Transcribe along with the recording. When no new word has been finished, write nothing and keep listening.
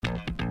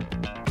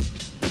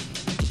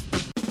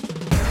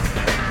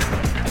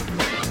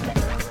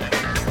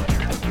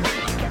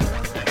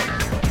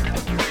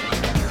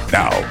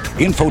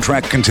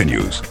InfoTrack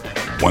continues.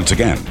 Once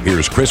again,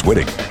 here's Chris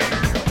Whitting.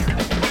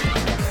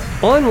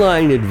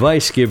 Online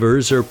advice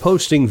givers are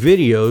posting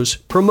videos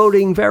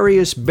promoting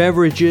various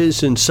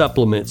beverages and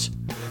supplements.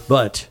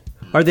 But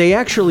are they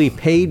actually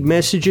paid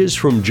messages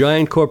from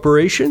giant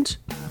corporations?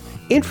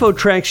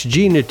 InfoTrack's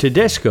Gina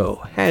Tedesco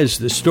has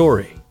the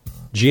story.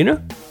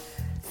 Gina?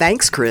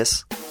 Thanks,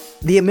 Chris.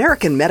 The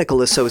American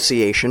Medical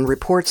Association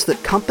reports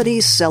that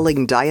companies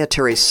selling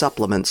dietary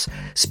supplements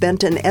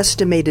spent an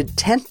estimated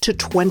 $10 to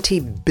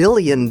 $20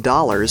 billion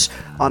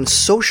on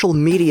social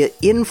media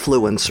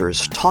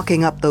influencers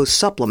talking up those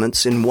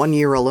supplements in 1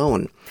 year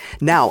alone.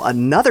 Now,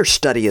 another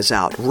study is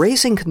out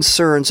raising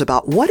concerns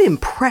about what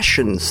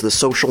impressions the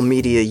social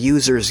media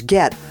users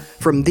get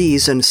from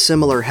these and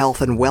similar health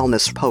and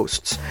wellness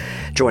posts.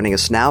 Joining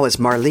us now is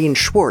Marlene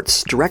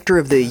Schwartz, director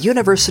of the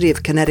University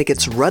of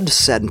Connecticut's Rudd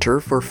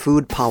Center for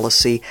Food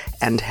Policy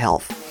and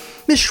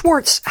Health. Ms.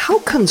 Schwartz, how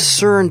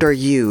concerned are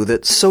you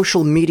that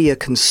social media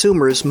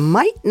consumers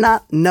might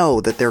not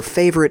know that their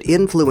favorite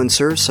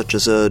influencer, such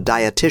as a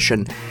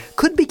dietitian,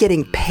 could be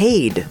getting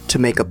paid to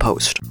make a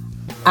post?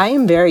 I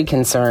am very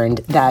concerned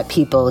that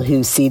people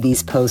who see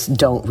these posts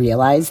don't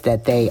realize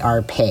that they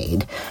are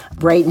paid.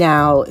 Right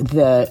now,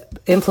 the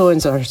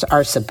influencers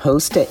are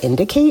supposed to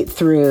indicate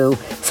through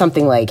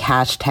something like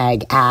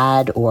hashtag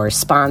ad or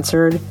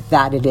sponsored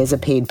that it is a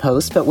paid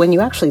post. But when you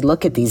actually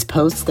look at these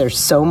posts, there's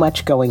so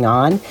much going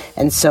on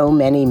and so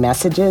many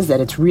messages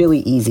that it's really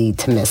easy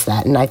to miss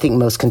that. And I think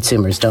most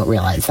consumers don't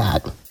realize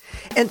that.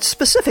 And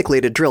specifically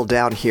to drill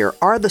down here,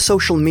 are the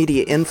social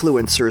media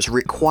influencers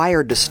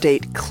required to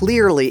state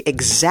clearly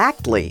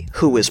exactly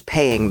who is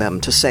paying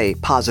them to say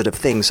positive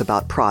things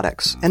about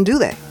products? And do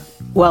they?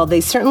 Well, they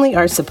certainly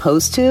are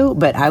supposed to,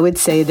 but I would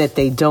say that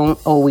they don't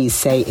always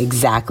say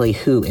exactly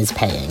who is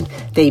paying.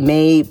 They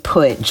may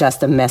put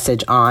just a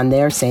message on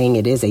there saying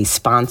it is a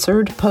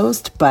sponsored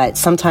post, but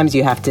sometimes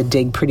you have to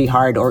dig pretty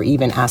hard or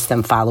even ask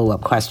them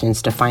follow-up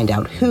questions to find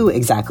out who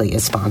exactly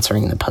is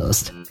sponsoring the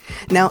post.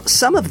 Now,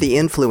 some of the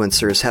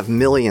influencers have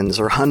millions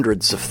or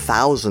hundreds of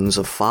thousands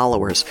of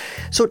followers.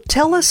 So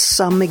tell us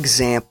some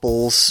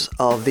examples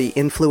of the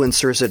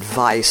influencers'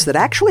 advice that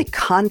actually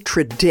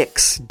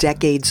contradicts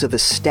decades of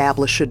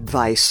established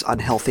advice on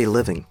healthy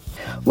living.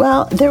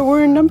 Well, there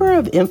were a number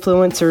of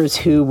influencers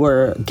who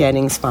were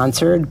getting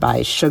sponsored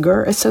by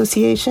sugar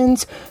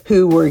associations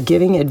who were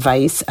giving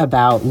advice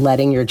about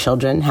letting your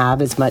children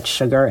have as much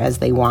sugar as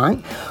they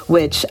want,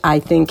 which I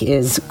think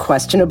is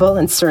questionable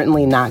and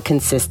certainly not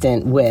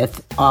consistent with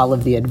all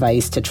of the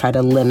advice to try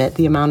to limit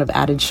the amount of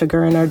added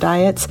sugar in our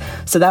diets.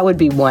 So that would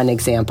be one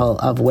example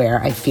of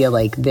where I feel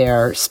like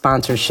their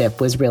sponsorship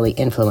was really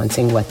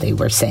influencing what they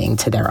were saying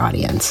to their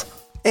audience.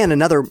 And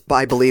another,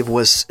 I believe,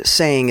 was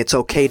saying it's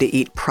okay to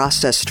eat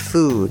processed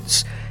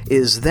foods.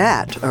 Is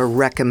that a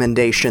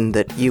recommendation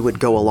that you would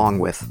go along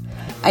with?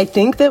 I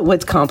think that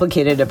what's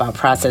complicated about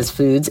processed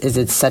foods is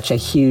it's such a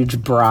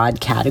huge, broad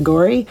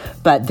category,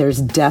 but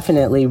there's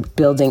definitely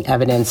building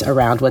evidence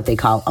around what they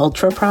call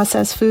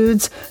ultra-processed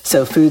foods,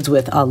 so foods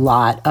with a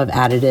lot of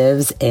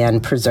additives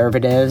and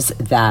preservatives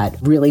that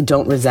really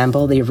don't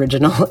resemble the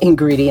original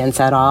ingredients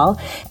at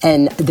all,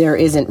 and there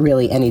isn't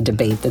really any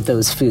debate that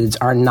those foods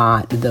are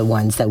not the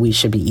ones that we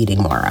should be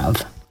eating more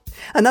of.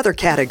 Another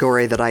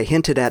category that I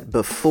hinted at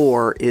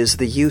before is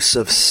the use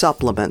of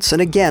supplements,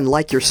 and again,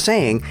 like you're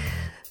saying,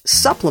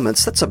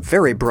 supplements, that's a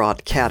very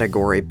broad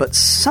category, but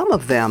some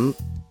of them,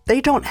 they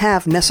don't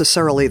have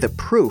necessarily the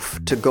proof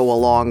to go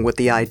along with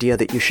the idea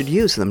that you should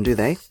use them, do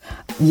they?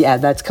 Yeah,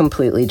 that's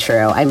completely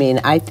true. I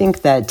mean, I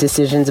think that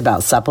decisions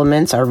about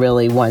supplements are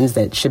really ones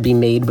that should be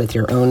made with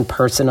your own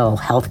personal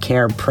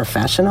healthcare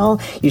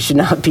professional. You should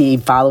not be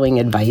following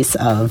advice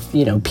of,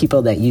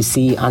 people that you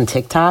see on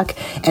TikTok.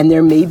 And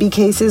there may be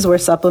cases where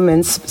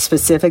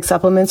specific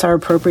supplements are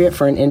appropriate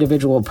for an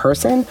individual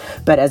person.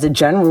 But as a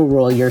general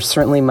rule, you're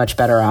certainly much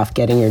better off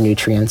getting your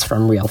nutrients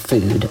from real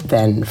food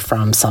than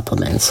from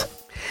supplements.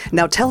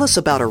 Now tell us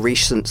about a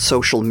recent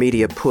social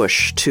media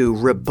push to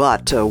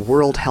rebut a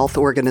World Health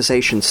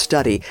Organization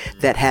study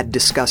that had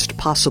discussed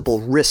possible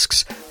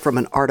risks from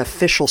an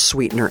artificial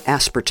sweetener,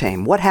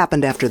 aspartame. What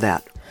happened after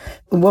that?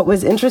 What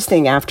was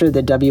interesting after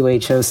the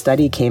WHO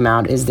study came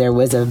out is there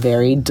was a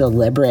very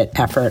deliberate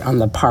effort on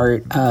the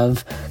part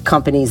of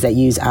companies that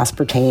use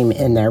aspartame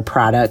in their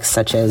products,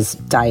 such as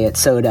diet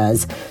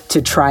sodas,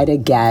 to try to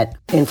get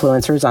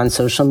influencers on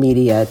social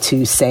media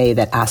to say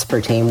that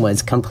aspartame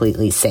was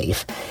completely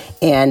safe.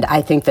 And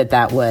I think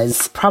that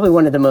was probably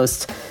one of the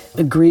most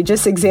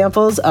egregious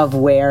examples of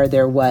where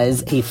there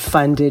was a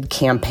funded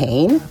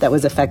campaign that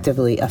was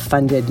effectively a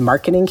funded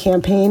marketing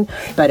campaign,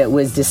 but it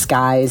was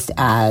disguised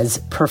as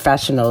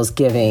professionals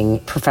giving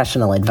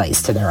professional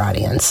advice to their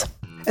audience.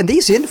 And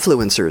these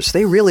influencers,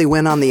 they really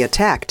went on the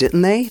attack,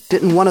 didn't they?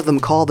 Didn't one of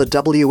them call the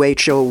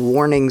WHO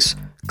warnings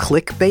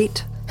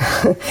clickbait?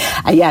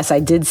 Yes, I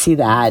did see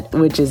that,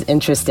 which is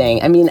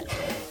interesting. I mean,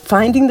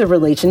 finding the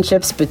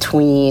relationships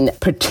between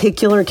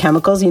particular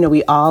chemicals.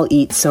 We all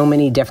eat so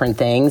many different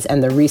things,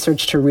 and the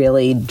research to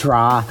really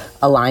draw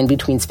a line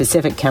between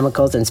specific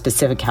chemicals and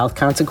specific health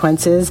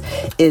consequences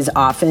is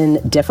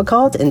often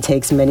difficult and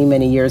takes many,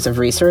 many years of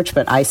research,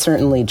 but I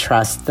certainly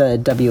trust the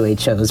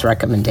WHO's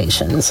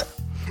recommendations.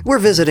 We're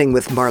visiting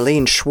with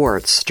Marlene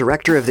Schwartz,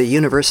 director of the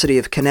University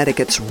of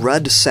Connecticut's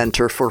Rudd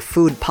Center for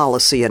Food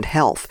Policy and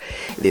Health.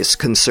 This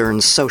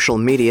concerns social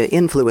media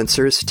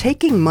influencers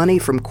taking money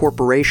from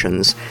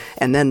corporations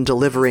and then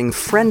delivering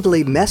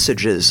friendly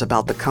messages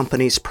about the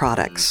company's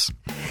products.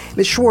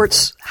 Ms.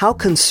 Schwartz, how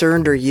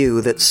concerned are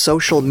you that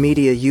social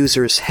media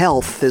users'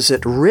 health is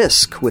at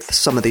risk with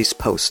some of these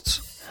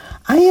posts?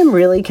 I am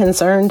really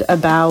concerned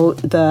about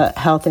the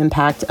health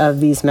impact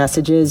of these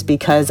messages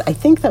because I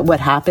think that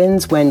what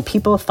happens when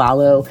people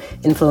follow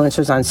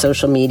influencers on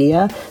social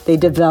media, they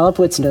develop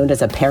what's known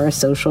as a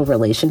parasocial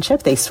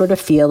relationship. They sort of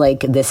feel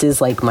like this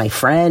is like my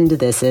friend,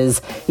 this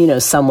is,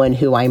 someone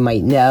who I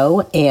might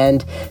know,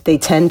 and they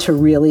tend to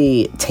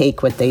really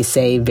take what they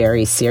say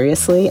very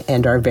seriously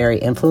and are very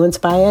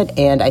influenced by it.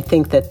 And I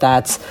think that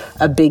that's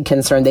a big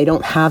concern. They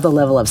don't have the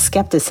level of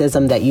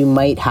skepticism that you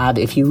might have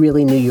if you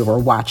really knew you were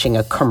watching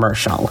a commercial.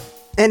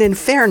 And in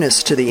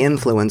fairness to the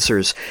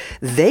influencers,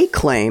 they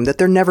claim that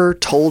they're never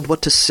told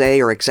what to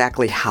say or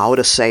exactly how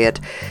to say it.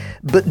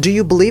 But do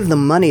you believe the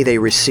money they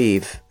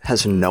receive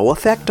has no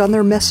effect on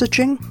their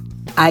messaging?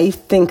 I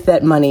think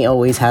that money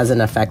always has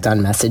an effect on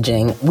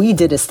messaging. We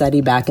did a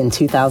study back in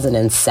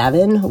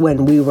 2007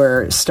 when we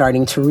were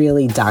starting to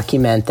really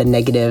document the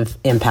negative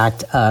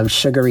impact of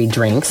sugary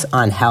drinks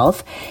on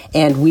health.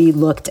 And we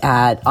looked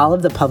at all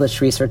of the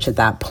published research at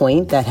that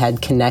point that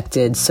had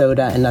connected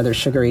soda and other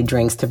sugary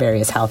drinks to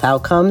various health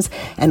outcomes.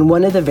 And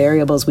one of the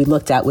variables we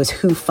looked at was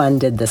who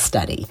funded the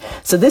study.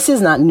 So this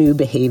is not new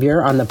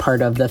behavior on the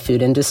part of the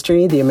food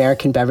industry. The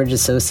American Beverage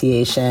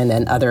Association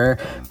and other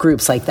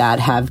groups like that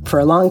have for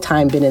a long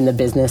time been in the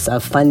business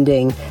of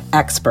funding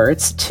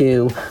experts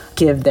to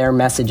give their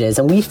messages.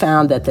 And we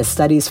found that the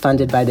studies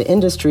funded by the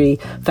industry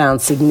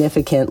found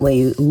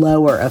significantly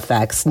lower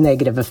effects,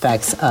 negative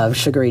effects of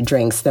sugary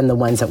drinks than the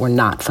ones that were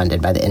not funded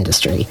by the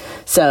industry.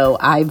 So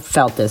I've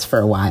felt this for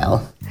a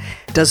while.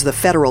 Does the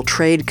Federal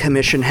Trade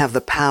Commission have the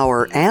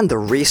power and the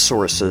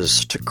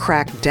resources to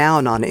crack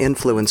down on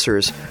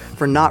influencers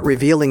for not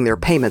revealing their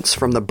payments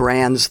from the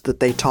brands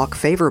that they talk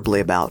favorably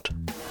about?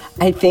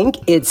 I think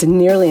it's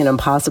nearly an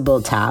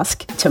impossible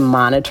task to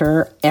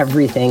monitor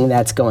everything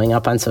that's going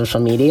up on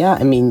social media.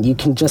 I mean, you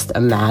can just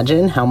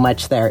imagine how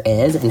much there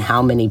is and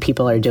how many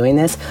people are doing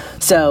this.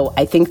 So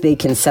I think they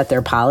can set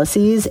their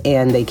policies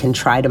and they can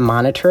try to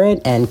monitor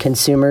it, and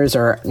consumers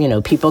or,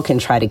 people can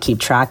try to keep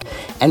track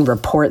and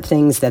report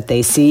things that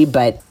they see.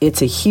 But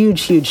it's a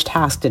huge, huge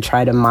task to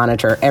try to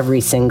monitor every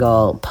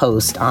single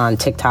post on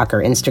TikTok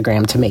or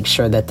Instagram to make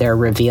sure that they're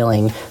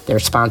revealing their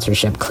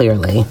sponsorship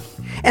clearly.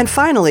 And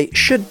finally,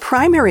 should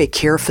primary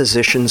care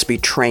physicians be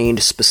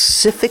trained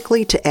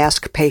specifically to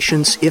ask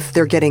patients if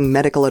they're getting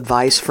medical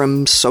advice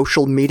from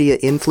social media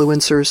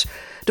influencers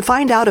to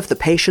find out if the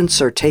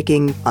patients are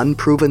taking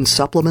unproven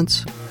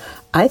supplements?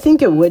 I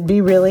think it would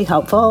be really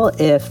helpful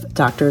if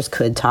doctors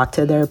could talk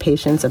to their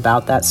patients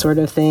about that sort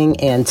of thing,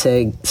 and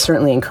to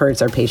certainly encourage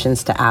their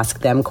patients to ask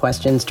them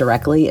questions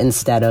directly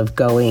instead of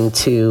going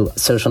to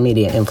social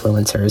media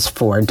influencers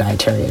for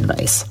dietary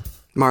advice.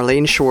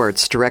 Marlene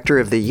Schwartz, director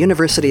of the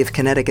University of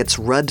Connecticut's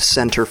Rudd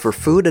Center for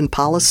Food and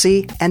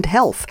Policy and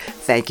Health.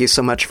 Thank you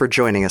so much for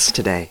joining us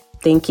today.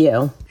 Thank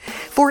you.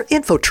 For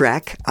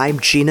InfoTrack, I'm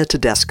Gina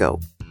Tedesco.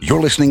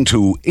 You're listening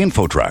to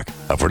InfoTrack,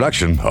 a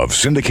production of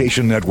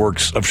Syndication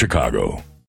Networks of Chicago.